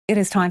It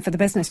is time for the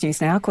business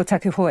news now. Ko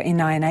taku hoa e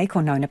Nana, ko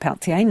Nona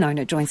Peltier.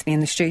 Nona joins me in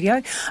the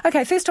studio.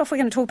 Okay, first off, we're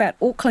going to talk about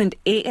Auckland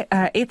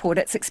Airport.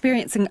 It's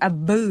experiencing a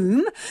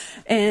boom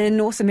in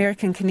North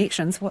American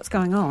connections. What's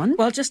going on?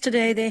 Well, just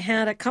today they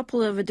had a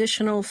couple of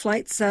additional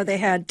flights. They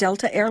had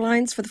Delta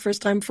Airlines for the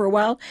first time for a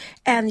while,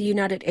 and the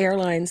United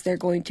Airlines. They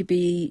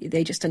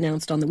just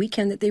announced on the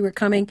weekend that they were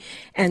coming,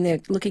 and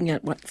they're looking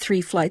at,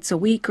 3 flights a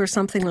week or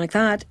something like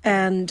that.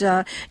 And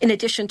in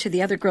addition to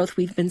the other growth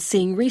we've been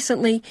seeing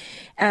recently,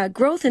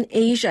 growth in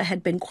Asia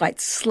had been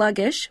quite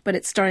sluggish, but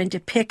it's starting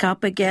to pick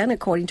up again,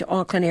 according to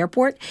Auckland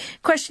Airport.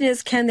 Question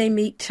is, can they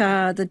meet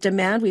the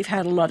demand? We've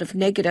had a lot of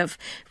negative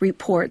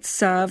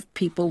reports of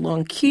people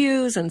long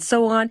queues and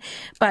so on,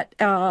 but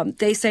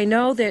they say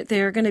no,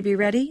 they're going to be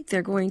ready.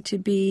 They're going to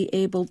be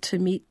able to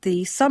meet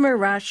the summer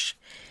rush.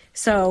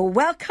 So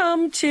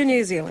welcome to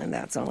New Zealand.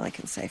 That's all I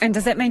can say. And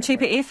does that mean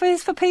cheaper airfares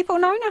for people,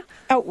 Nona?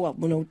 Oh,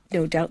 well,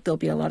 no doubt there'll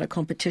be a lot of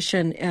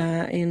competition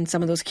in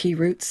some of those key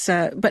routes,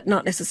 but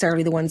not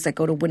necessarily the ones that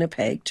go to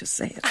Winnipeg, just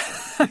say it.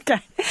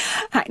 Okay.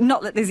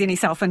 Not that there's any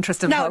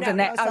self-interest involved in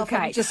that. No,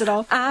 self-interest at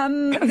all.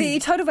 The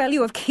total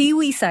value of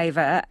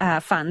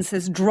KiwiSaver funds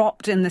has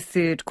dropped in the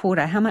third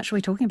quarter. How much are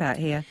we talking about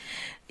here?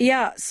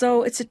 Yeah,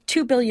 so it's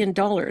 $2 billion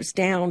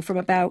down from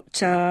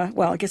about,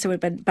 I guess it would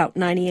have been about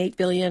 $98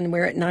 billion.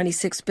 We're at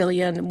 $96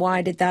 billion.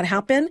 Why did that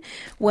happen?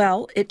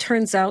 Well, it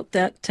turns out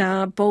that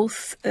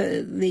both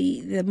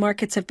the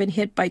markets have been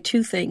hit by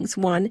 2 things.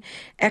 One,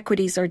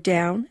 equities are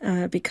down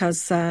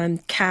because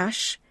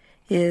cash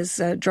is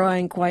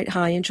drawing quite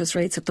high interest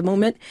rates at the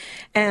moment.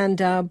 And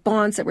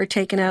bonds that were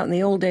taken out in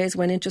the old days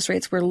when interest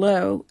rates were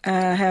low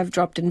have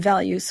dropped in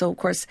value. So, of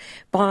course,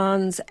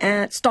 bonds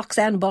and stocks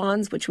and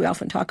bonds, which we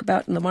often talk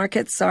about in the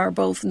markets, are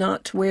both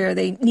not where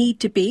they need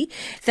to be.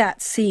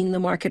 That's seeing the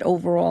market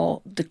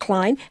overall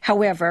decline.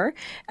 However,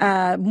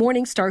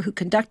 Morningstar, who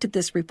conducted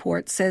this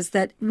report, says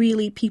that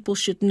really people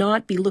should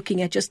not be looking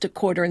at just a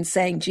quarter and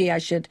saying, gee, I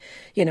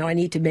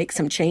need to make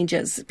some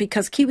changes,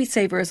 because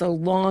KiwiSaver is a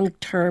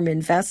long-term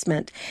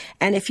investment.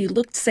 And if you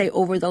looked, say,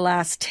 over the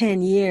last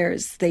 10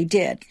 years, they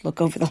did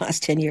look over the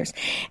last 10 years,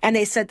 and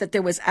they said that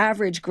there was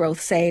average growth,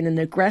 say, in an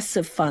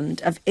aggressive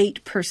fund of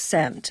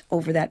 8%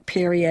 over that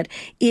period.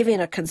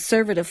 Even a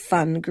conservative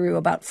fund grew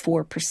about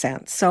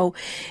 4%. So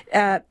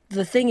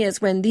the thing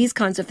is, when these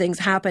kinds of things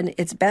happen,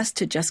 it's best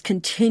to just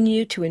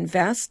continue to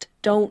invest.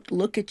 Don't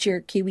look at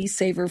your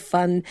KiwiSaver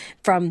fund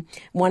from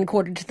one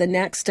quarter to the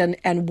next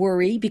and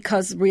worry,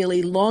 because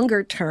really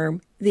longer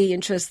term, the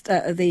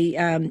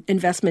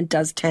investment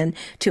does tend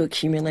to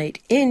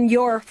accumulate in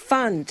your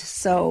fund.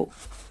 So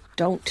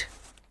don't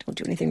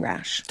do anything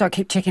rash. Don't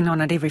keep checking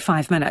on it every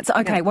 5 minutes.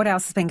 Okay, No. What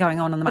else has been going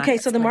on in the market? Okay,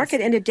 so the market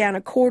ended down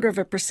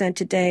 0.25%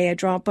 today, a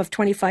drop of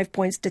 25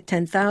 points to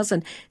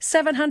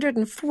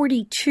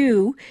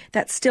 10,742.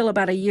 That's still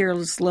about a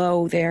year's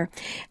low there.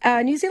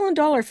 New Zealand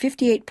dollar,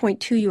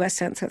 58.2 US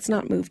cents. That's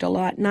not moved a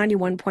lot.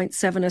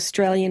 91.7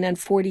 Australian and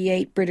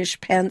 48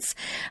 British pence.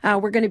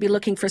 We're going to be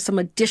looking for some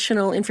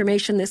additional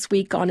information this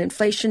week on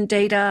inflation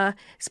data,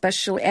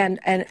 especially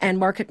and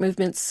market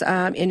movements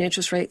in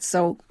interest rates.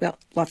 So,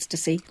 lots to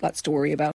see, lots to worry about.